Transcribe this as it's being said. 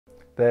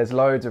There's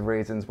loads of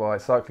reasons why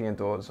cycling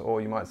indoors,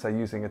 or you might say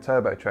using a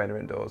turbo trainer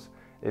indoors,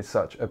 is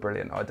such a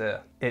brilliant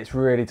idea. It's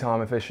really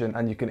time efficient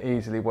and you can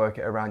easily work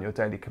it around your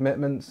daily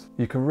commitments.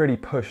 You can really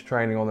push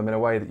training on them in a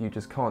way that you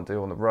just can't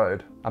do on the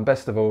road. And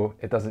best of all,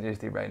 it doesn't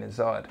usually rain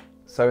inside.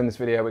 So in this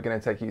video, we're going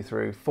to take you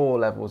through 4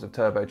 levels of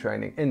turbo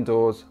training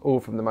indoors, all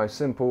from the most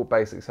simple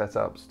basic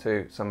setups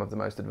to some of the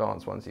most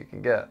advanced ones you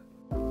can get.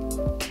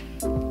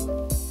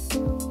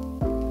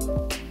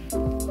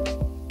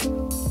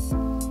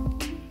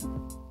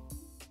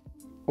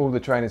 All the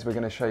trainers we're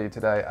going to show you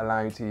today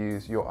allow you to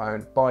use your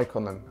own bike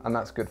on them, and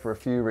that's good for a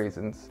few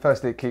reasons.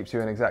 Firstly, it keeps you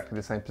in exactly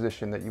the same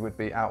position that you would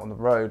be out on the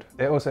road.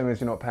 It also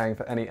means you're not paying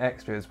for any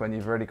extras when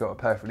you've already got a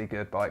perfectly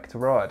good bike to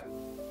ride.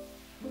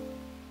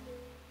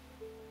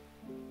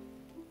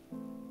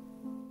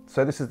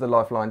 So this is the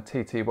Lifeline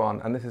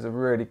TT1, and this is a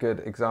really good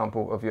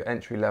example of your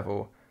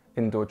entry-level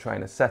indoor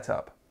trainer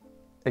setup.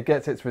 It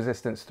gets its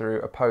resistance through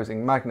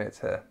opposing magnets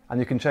here, and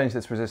you can change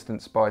this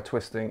resistance by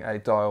twisting a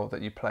dial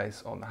that you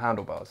place on the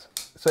handlebars.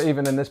 So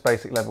even in this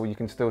basic level, you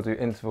can still do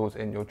intervals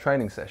in your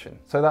training session.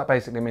 So that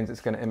basically means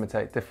it's going to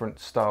imitate different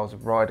styles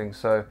of riding.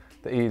 So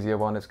the easier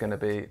one is going to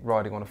be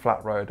riding on a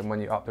flat road, and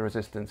when you up the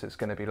resistance, it's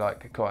going to be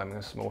like climbing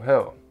a small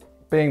hill.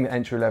 Being the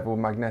entry-level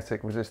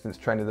magnetic resistance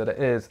trainer that it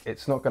is,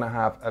 it's not going to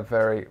have a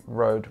very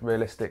road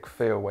realistic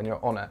feel when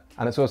you're on it.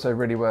 And it's also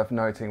really worth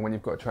noting when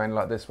you've got a trainer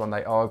like this one,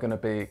 they are going to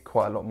be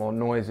quite a lot more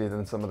noisy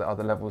than some of the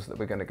other levels that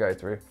we're going to go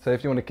through. So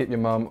if you want to keep your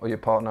mum or your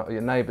partner or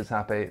your neighbours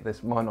happy,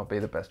 this might not be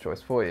the best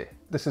choice for you.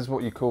 This is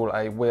what you call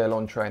a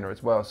wheel-on trainer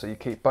as well. So you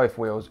keep both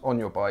wheels on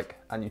your bike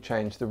and you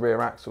change the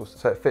rear axles.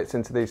 So it fits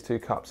into these 2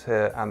 cups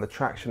here, and the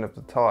traction of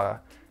the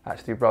tyre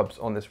actually rubs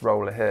on this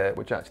roller here,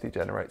 which actually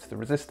generates the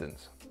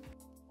resistance.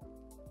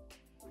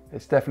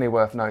 It's definitely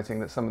worth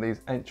noting that some of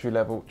these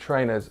entry-level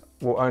trainers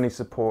will only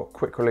support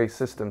quick release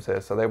systems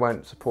here, so they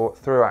won't support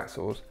through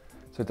axles.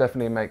 So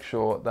definitely make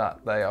sure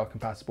that they are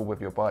compatible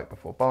with your bike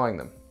before buying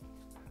them.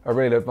 A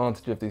real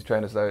advantage of these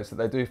trainers though is that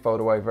they do fold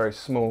away very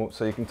small,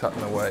 so you can tuck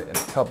them away in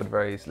a cupboard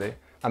very easily,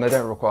 and they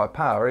don't require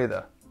power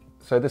either.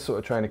 So this sort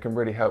of trainer can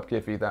really help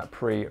give you that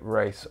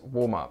pre-race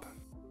warm-up.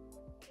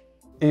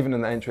 Even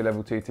in the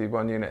entry-level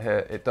TT1 unit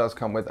here, it does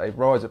come with a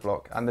riser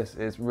block, and this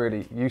is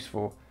really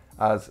useful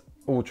as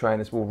all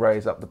trainers will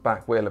raise up the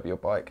back wheel of your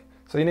bike.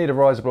 So you need a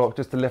riser block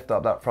just to lift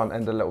up that front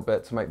end a little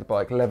bit to make the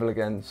bike level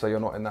again, so you're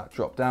not in that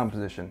drop down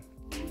position.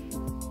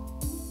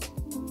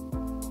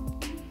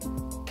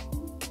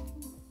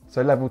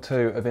 So level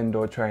 2 of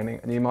indoor training,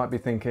 and you might be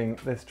thinking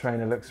this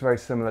trainer looks very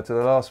similar to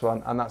the last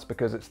one, and that's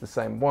because it's the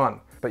same one.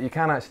 But you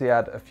can actually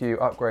add a few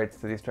upgrades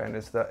to these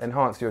trainers that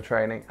enhance your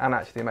training and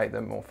actually make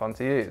them more fun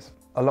to use.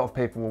 A lot of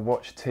people will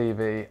watch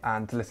TV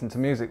and listen to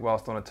music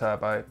whilst on a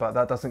turbo, but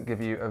that doesn't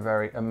give you a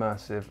very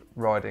immersive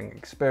riding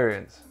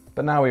experience.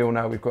 But now we all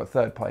know we've got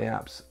third-party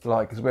apps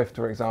like Zwift,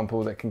 for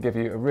example, that can give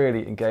you a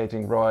really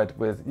engaging ride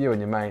with you and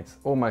your mates,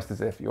 almost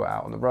as if you're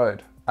out on the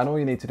road. And all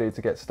you need to do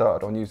to get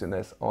started on using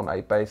this on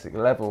a basic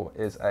level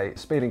is a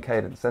speed and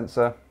cadence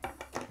sensor,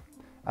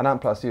 an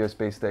ANT+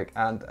 USB stick,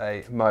 and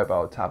a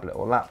mobile tablet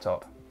or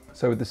laptop.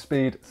 So with the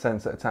speed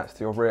sensor attached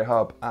to your rear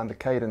hub and the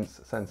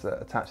cadence sensor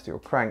attached to your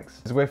cranks,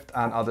 Zwift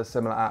and other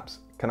similar apps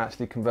can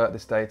actually convert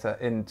this data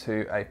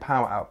into a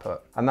power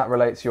output, and that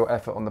relates your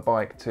effort on the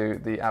bike to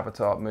the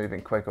avatar moving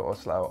quicker or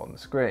slower on the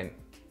screen.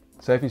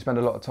 So if you spend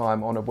a lot of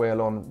time on a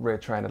wheel-on rear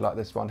trainer like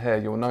this one here,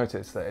 you'll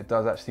notice that it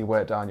does actually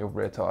wear down your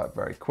rear tyre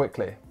very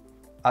quickly.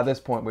 At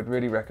this point, we'd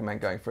really recommend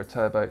going for a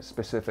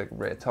turbo-specific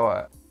rear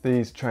tyre.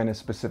 These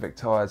trainer-specific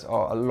tyres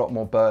are a lot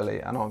more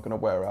burly and aren't going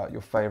to wear out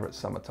your favourite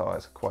summer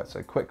tyres quite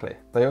so quickly.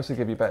 They also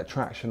give you better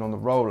traction on the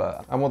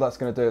roller, and what that's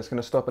going to do is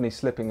going to stop any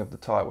slipping of the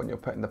tyre when you're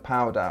putting the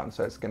power down,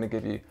 so it's going to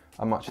give you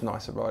a much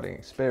nicer riding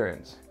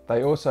experience.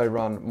 They also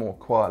run more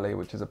quietly,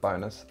 which is a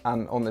bonus,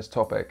 and on this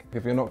topic,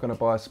 if you're not going to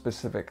buy a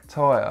specific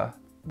tyre,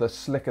 the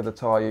slicker the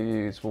tyre you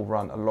use will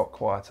run a lot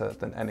quieter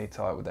than any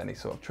tyre with any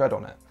sort of tread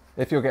on it.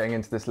 If you're getting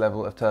into this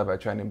level of turbo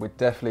training, we'd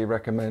definitely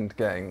recommend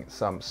getting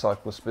some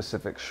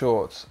cycle-specific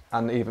shorts,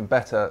 and even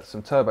better,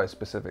 some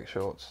turbo-specific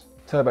shorts.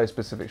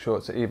 Turbo-specific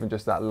shorts are even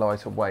just that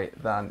lighter weight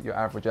than your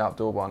average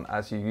outdoor one,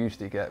 as you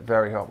usually get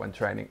very hot when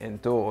training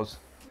indoors.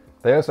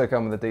 They also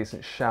come with a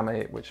decent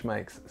chamois, which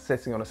makes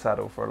sitting on a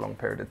saddle for a long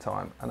period of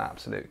time an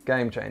absolute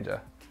game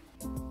changer.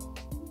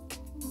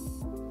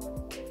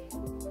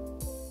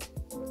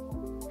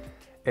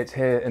 It's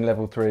here in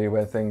level 3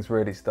 where things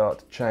really start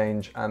to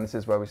change, and this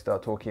is where we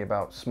start talking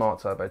about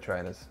smart turbo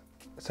trainers.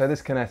 So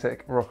this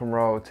Kinetic Rock and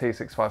Roll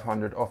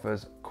T6500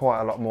 offers quite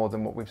a lot more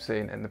than what we've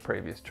seen in the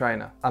previous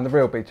trainer. And the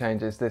real big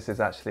change is this is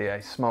actually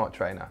a smart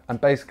trainer.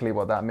 And basically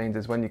what that means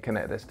is when you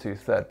connect this to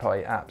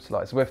third-party apps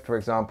like Zwift, for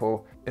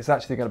example, it's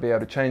actually going to be able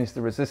to change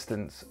the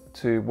resistance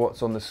to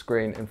what's on the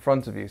screen in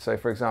front of you. So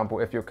for example,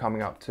 if you're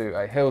coming up to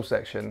a hill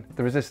section,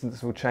 the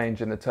resistance will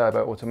change in the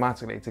turbo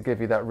automatically to give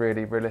you that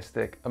really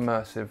realistic,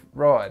 immersive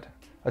ride.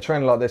 A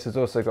trainer like this has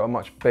also got a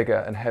much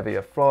bigger and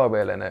heavier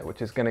flywheel in it,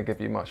 which is going to give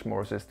you much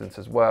more resistance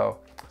as well.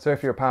 So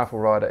if you're a powerful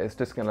rider, it's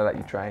just going to let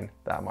you train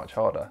that much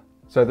harder.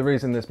 So the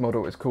reason this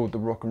model is called the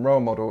rock and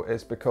roll model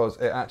is because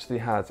it actually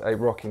has a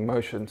rocking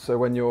motion. So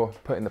when you're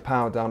putting the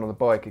power down on the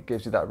bike, it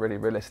gives you that really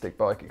realistic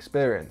bike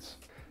experience.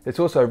 It's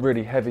also a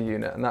really heavy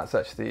unit, and that's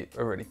actually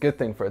a really good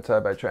thing for a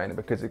turbo trainer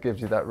because it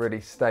gives you that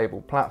really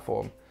stable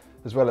platform,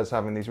 as well as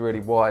having these really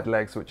wide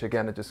legs, which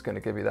again are just going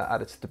to give you that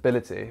added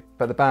stability.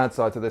 But the bad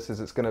side to this is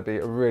it's going to be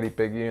a really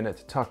big unit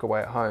to tuck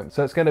away at home.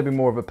 So it's going to be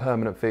more of a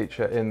permanent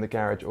feature in the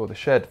garage or the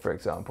shed, for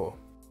example.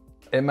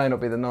 It may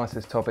not be the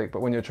nicest topic,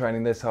 but when you're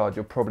training this hard,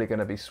 you're probably going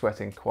to be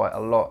sweating quite a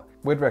lot.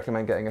 We'd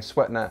recommend getting a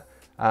sweat net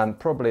and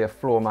probably a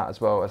floor mat as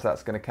well, as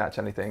that's going to catch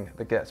anything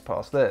that gets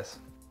past this.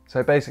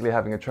 So basically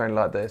having a trainer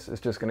like this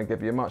is just going to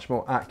give you a much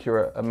more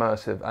accurate,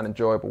 immersive and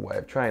enjoyable way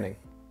of training.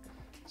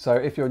 So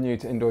if you're new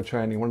to indoor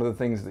training, one of the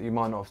things that you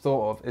might not have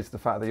thought of is the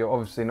fact that you're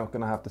obviously not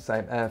going to have the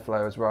same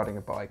airflow as riding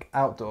a bike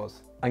outdoors.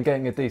 And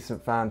getting a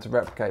decent fan to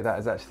replicate that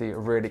is actually a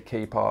really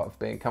key part of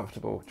being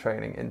comfortable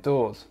training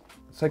indoors.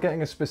 So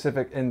getting a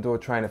specific indoor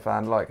trainer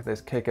fan like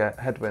this Kicker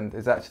Headwind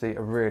is actually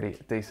a really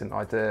decent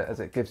idea, as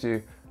it gives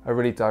you a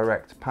really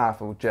direct,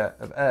 powerful jet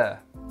of air.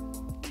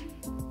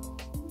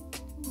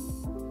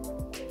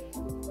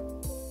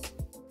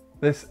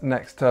 This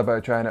next turbo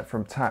trainer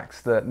from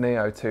Tacx, the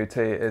Neo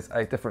 2T, is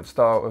a different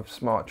style of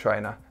smart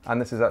trainer, and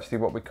this is actually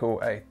what we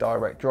call a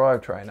direct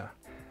drive trainer.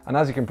 And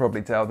as you can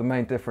probably tell, the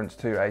main difference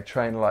to a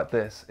trainer like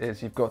this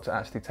is you've got to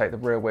actually take the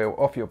rear wheel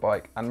off your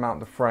bike and mount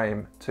the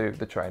frame to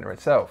the trainer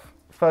itself.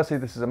 Firstly,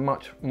 this is a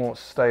much more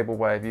stable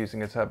way of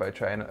using a turbo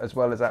trainer, as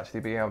well as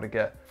actually being able to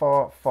get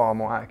far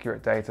more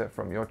accurate data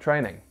from your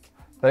training.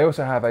 They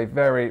also have a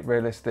very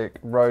realistic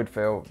road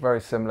feel,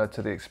 very similar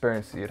to the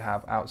experience that you'd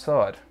have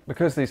outside.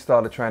 Because these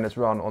style of trainers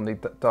run on the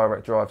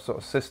direct drive sort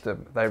of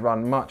system, they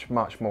run much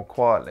more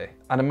quietly.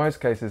 And in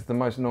most cases, the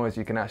most noise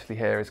you can actually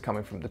hear is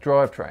coming from the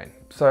drivetrain.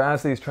 So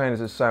as these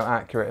trainers are so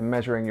accurate in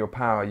measuring your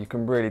power, you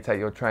can really take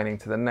your training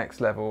to the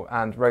next level,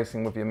 and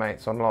racing with your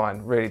mates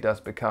online really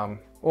does become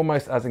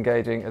almost as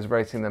engaging as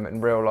racing them in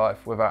real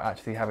life without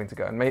actually having to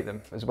go and meet them,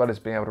 as well as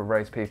being able to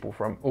race people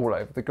from all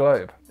over the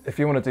globe. If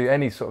you want to do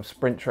any sort of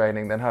sprint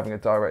training, then having a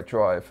direct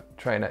drive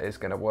trainer is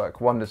going to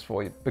work wonders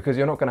for you, because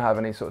you're not going to have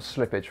any sort of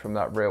slippage from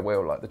that rear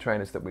wheel like the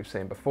trainers that we've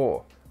seen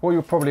before. What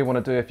you'll probably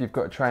want to do if you've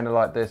got a trainer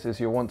like this is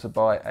you'll want to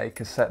buy a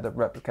cassette that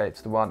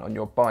replicates the one on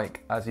your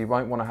bike, as you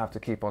won't want to have to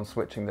keep on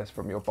switching this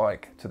from your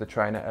bike to the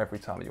trainer every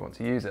time you want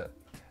to use it.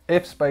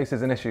 If space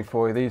is an issue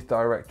for you, these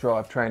direct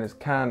drive trainers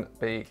can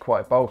be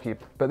quite bulky,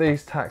 but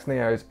these Tacx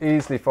Neos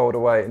easily fold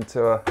away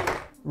into a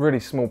really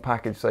small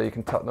package, so you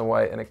can tuck them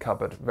away in a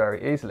cupboard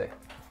very easily.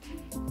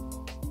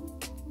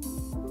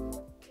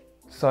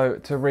 So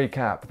to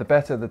recap, the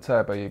better the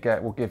turbo you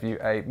get will give you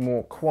a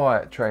more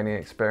quiet training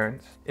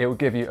experience. It will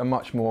give you a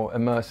much more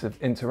immersive,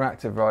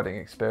 interactive riding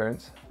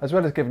experience, as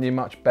well as giving you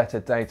much better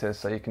data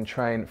so you can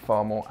train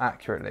far more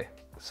accurately.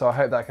 So I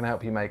hope that can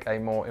help you make a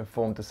more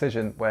informed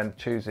decision when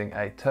choosing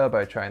a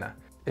turbo trainer.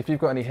 If you've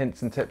got any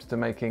hints and tips to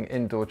making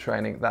indoor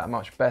training that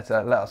much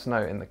better, let us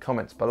know in the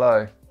comments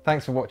below.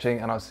 Thanks for watching,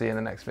 and I'll see you in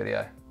the next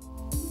video.